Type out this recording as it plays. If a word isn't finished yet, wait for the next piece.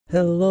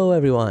Hello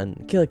everyone,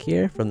 Kilick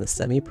here from the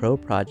Semi-Pro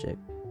project.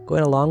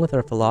 Going along with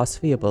our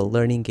philosophy about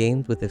learning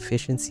games with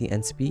efficiency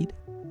and speed,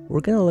 we're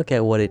going to look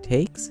at what it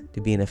takes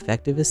to be an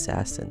effective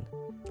assassin.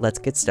 Let's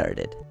get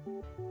started.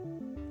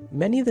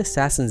 Many of the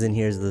assassins in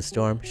Heroes of the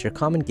Storm share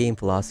common game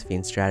philosophy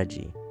and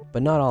strategy,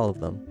 but not all of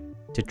them.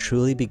 To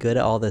truly be good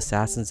at all the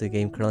assassins the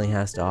game currently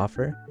has to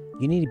offer,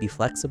 you need to be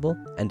flexible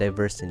and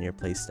diverse in your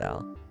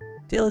playstyle.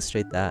 To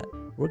illustrate that,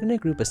 we're going to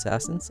group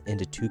assassins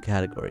into two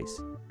categories.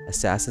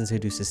 Assassins who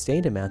do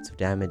sustained amounts of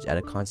damage at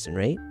a constant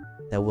rate,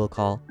 that we'll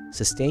call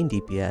sustained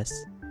DPS,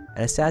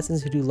 and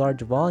assassins who do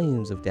large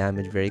volumes of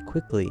damage very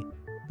quickly,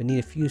 but need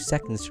a few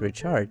seconds to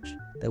recharge,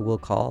 that we'll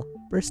call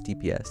burst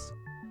DPS.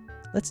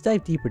 Let's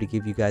dive deeper to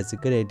give you guys a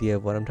good idea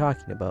of what I'm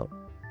talking about.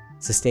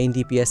 Sustained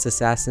DPS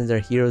assassins are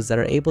heroes that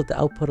are able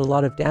to output a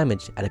lot of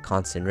damage at a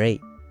constant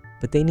rate,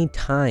 but they need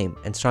time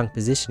and strong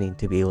positioning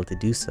to be able to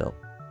do so.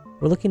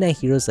 We're looking at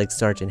heroes like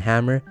Sergeant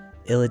Hammer,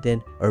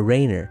 Illidan, or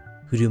Raynor,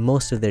 who do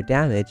most of their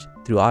damage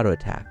through auto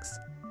attacks.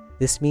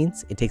 This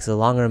means it takes a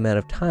longer amount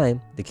of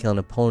time to kill an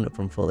opponent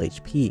from full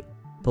HP,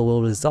 but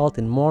will result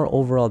in more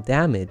overall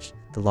damage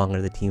the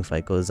longer the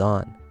teamfight goes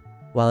on.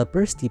 While a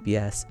burst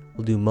DPS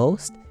will do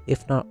most,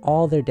 if not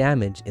all their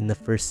damage in the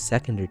first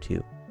second or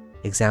two.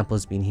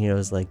 Examples being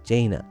heroes like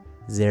Jaina,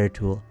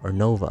 Zeratul, or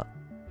Nova.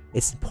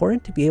 It's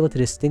important to be able to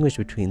distinguish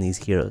between these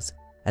heroes,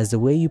 as the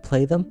way you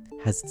play them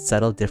has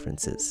subtle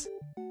differences.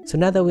 So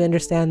now that we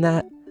understand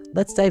that,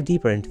 let's dive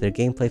deeper into their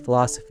gameplay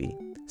philosophy,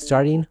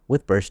 starting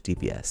with burst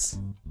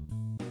DPS.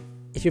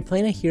 If you're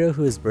playing a hero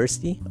who is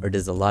bursty or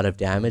does a lot of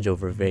damage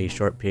over a very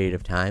short period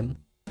of time,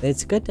 then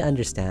it's good to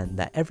understand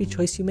that every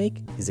choice you make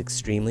is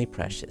extremely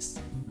precious.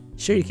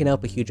 Sure, you can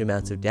output huge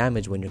amounts of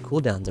damage when your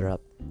cooldowns are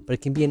up, but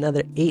it can be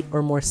another 8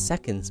 or more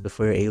seconds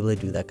before you're able to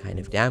do that kind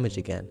of damage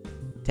again.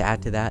 To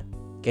add to that,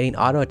 getting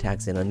auto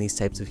attacks in on these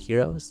types of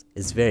heroes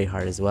is very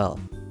hard as well,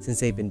 since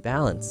they've been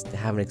balanced to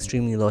have an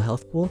extremely low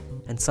health pool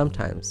and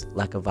sometimes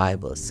lack a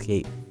viable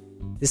escape.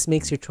 This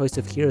makes your choice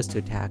of heroes to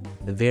attack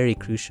very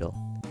crucial.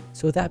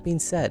 So with that being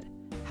said,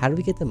 how do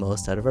we get the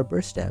most out of our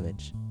burst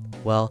damage?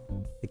 Well,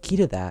 the key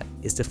to that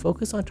is to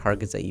focus on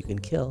targets that you can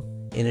kill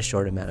in a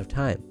short amount of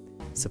time.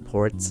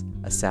 Supports,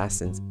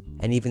 assassins,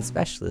 and even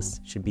specialists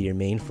should be your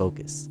main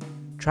focus.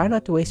 Try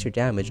not to waste your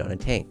damage on a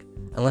tank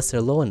unless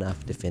they're low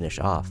enough to finish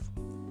off.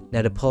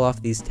 Now to pull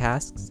off these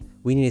tasks,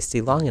 we need to stay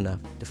long enough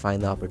to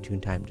find the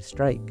opportune time to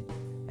strike,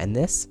 and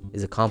this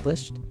is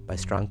accomplished by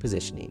strong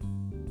positioning.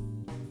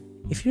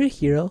 If you're a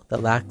hero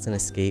that lacks an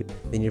escape,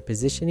 then your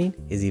positioning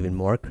is even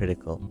more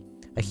critical.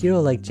 A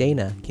hero like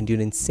Jaina can do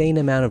an insane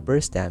amount of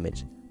burst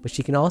damage, but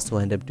she can also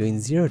end up doing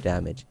 0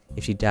 damage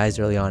if she dies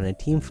early on in a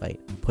team fight,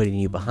 putting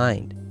you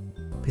behind.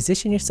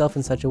 Position yourself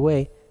in such a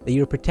way that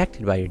you are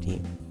protected by your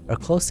team, or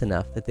close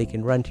enough that they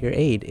can run to your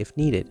aid if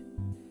needed.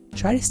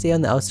 Try to stay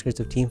on the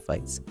outskirts of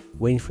teamfights,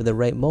 waiting for the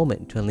right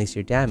moment to unleash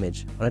your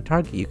damage on a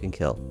target you can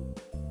kill.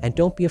 And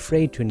don't be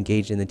afraid to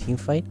engage in the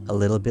teamfight a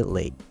little bit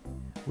late.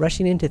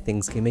 Rushing into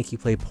things can make you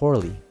play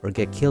poorly or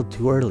get killed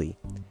too early,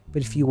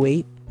 but if you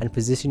wait and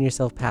position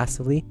yourself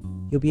passively,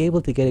 you'll be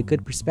able to get a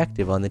good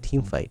perspective on the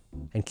teamfight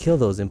and kill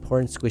those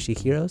important squishy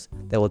heroes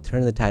that will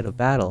turn the tide of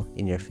battle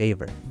in your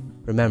favor.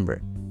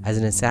 Remember, as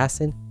an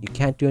assassin, you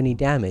can't do any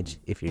damage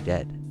if you're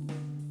dead.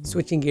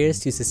 Switching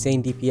gears to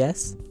sustained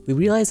DPS, we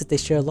realize that they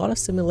share a lot of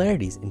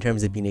similarities in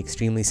terms of being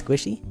extremely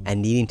squishy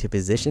and needing to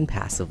position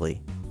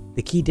passively.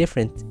 The key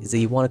difference is that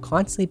you want to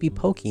constantly be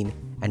poking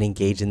and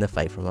engage in the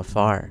fight from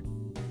afar.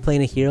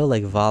 Playing a hero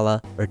like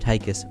Vala or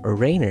Tychus or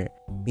Raynor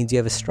means you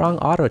have a strong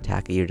auto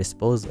attack at your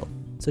disposal,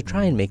 so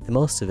try and make the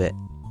most of it.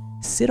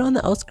 Sit on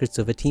the outskirts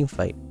of a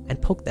teamfight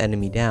and poke the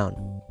enemy down.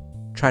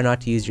 Try not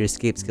to use your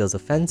escape skills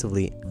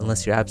offensively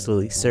unless you're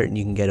absolutely certain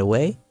you can get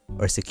away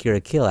or secure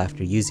a kill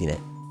after using it.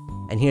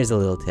 And here's a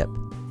little tip.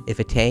 If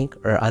a tank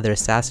or other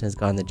assassin has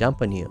gotten the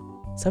jump on you,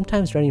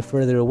 sometimes running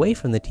further away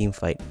from the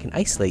teamfight can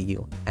isolate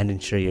you and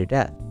ensure your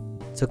death.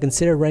 So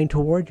consider running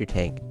toward your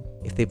tank.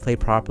 If they play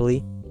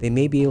properly, they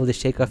may be able to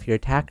shake off your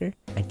attacker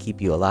and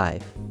keep you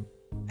alive.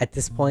 At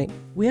this point,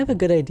 we have a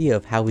good idea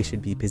of how we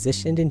should be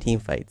positioned in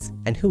teamfights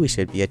and who we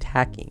should be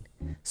attacking.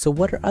 So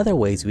what are other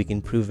ways we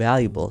can prove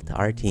valuable to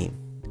our team?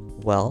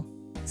 Well,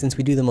 since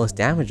we do the most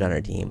damage on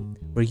our team,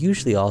 we're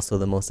usually also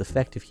the most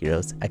effective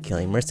heroes at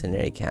killing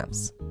mercenary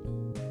camps.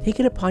 Take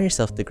it upon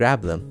yourself to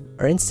grab them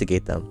or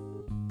instigate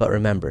them. But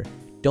remember,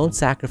 don't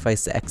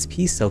sacrifice the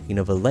XP soaking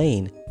of a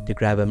lane to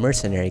grab a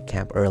mercenary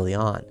camp early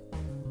on.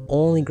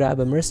 Only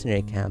grab a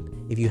mercenary camp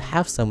if you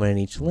have someone in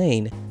each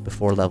lane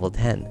before level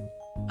 10.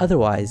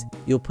 Otherwise,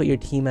 you'll put your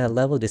team at a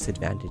level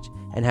disadvantage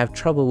and have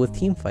trouble with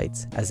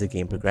teamfights as the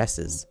game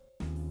progresses.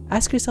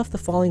 Ask yourself the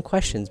following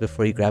questions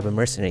before you grab a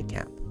mercenary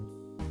camp.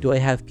 Do I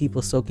have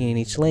people soaking in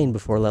each lane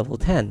before level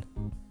 10?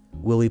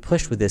 Will we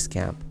push with this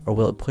camp, or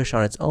will it push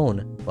on its own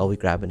while we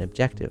grab an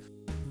objective?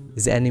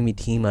 Is the enemy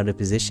team out of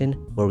position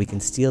where we can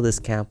steal this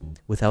camp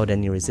without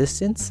any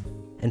resistance?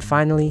 And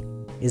finally,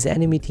 is the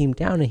enemy team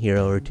down a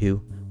hero or two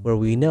where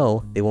we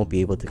know they won't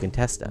be able to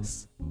contest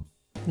us?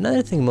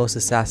 Another thing most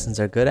assassins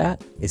are good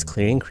at is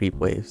clearing creep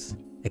waves,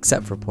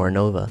 except for poor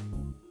Nova.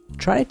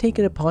 Try to take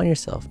it upon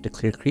yourself to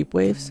clear creep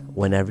waves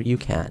whenever you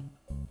can.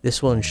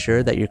 This will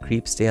ensure that your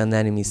creeps stay on the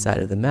enemy's side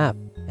of the map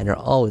and are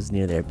always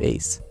near their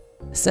base.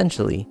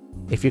 Essentially,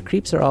 if your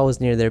creeps are always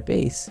near their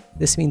base,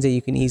 this means that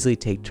you can easily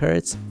take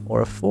turrets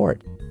or a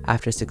fort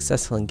after a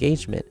successful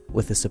engagement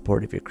with the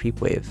support of your creep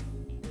wave.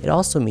 It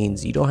also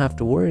means you don't have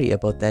to worry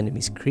about the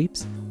enemy's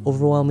creeps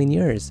overwhelming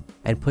yours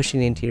and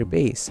pushing into your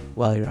base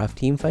while you're off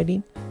team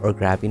fighting or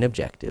grabbing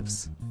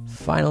objectives.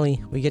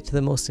 Finally, we get to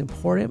the most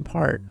important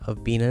part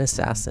of being an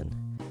assassin,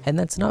 and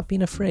that's not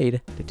being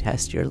afraid to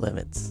test your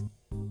limits.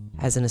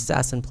 As an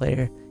assassin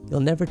player,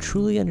 you'll never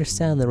truly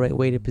understand the right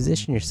way to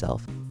position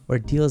yourself or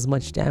deal as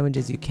much damage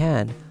as you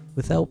can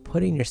without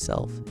putting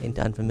yourself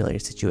into unfamiliar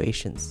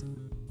situations.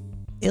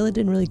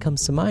 Illidan really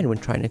comes to mind when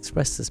trying to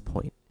express this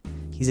point.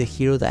 He's a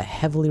hero that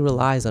heavily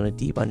relies on a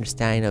deep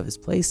understanding of his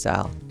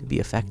playstyle to be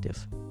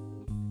effective.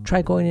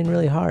 Try going in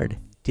really hard,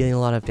 dealing a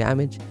lot of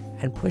damage,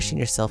 and pushing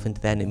yourself into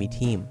the enemy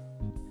team.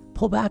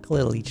 Pull back a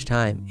little each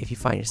time if you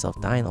find yourself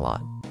dying a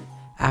lot.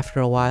 After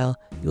a while,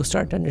 you'll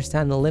start to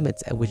understand the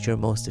limits at which you're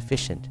most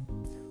efficient.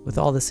 With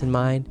all this in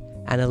mind,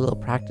 and a little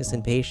practice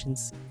and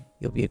patience,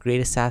 you'll be a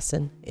great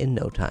assassin in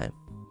no time.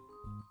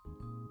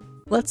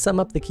 Let's sum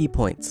up the key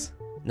points.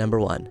 Number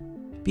 1.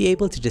 Be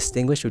able to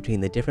distinguish between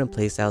the different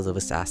playstyles of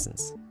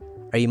assassins.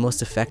 Are you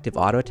most effective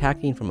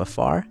auto-attacking from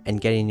afar and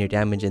getting your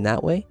damage in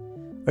that way?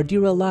 Or do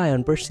you rely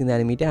on bursting the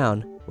enemy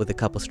down with a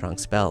couple strong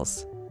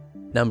spells?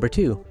 Number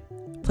 2.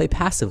 Play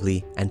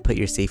passively and put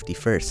your safety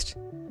first.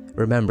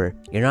 Remember,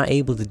 you're not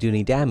able to do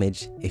any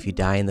damage if you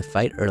die in the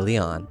fight early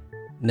on.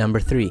 Number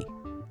 3.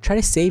 Try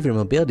to save your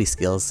mobility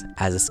skills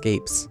as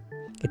escapes.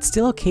 It's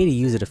still okay to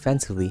use it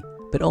offensively,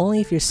 but only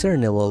if you're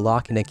certain it will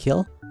lock in a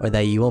kill or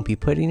that you won't be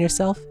putting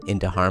yourself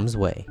into harm's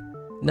way.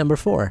 Number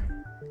 4.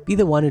 Be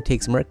the one who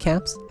takes merc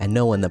camps and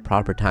know when the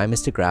proper time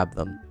is to grab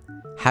them.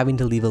 Having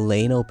to leave a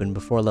lane open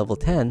before level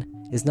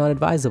 10 is not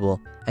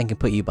advisable and can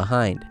put you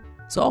behind,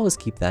 so always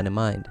keep that in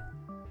mind.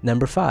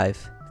 Number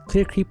 5.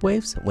 Clear creep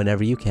waves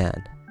whenever you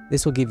can.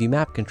 This will give you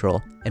map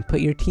control and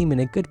put your team in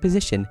a good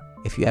position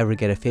if you ever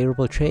get a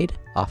favorable trade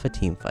off a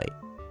team fight.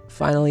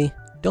 Finally,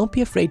 don't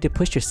be afraid to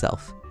push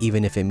yourself,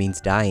 even if it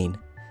means dying.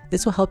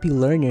 This will help you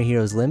learn your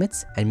hero's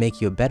limits and make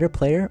you a better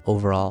player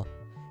overall.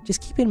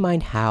 Just keep in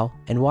mind how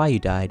and why you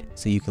died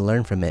so you can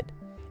learn from it.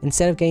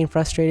 Instead of getting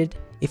frustrated,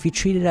 if you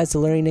treat it as a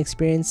learning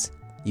experience,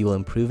 you will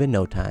improve in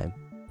no time.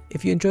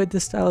 If you enjoyed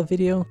this style of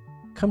video,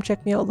 come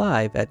check me out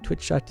live at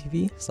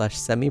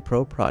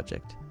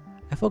twitch.tv/semiproproject.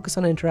 I focus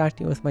on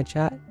interacting with my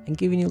chat and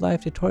giving you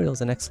live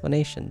tutorials and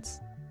explanations.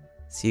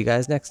 See you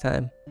guys next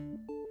time.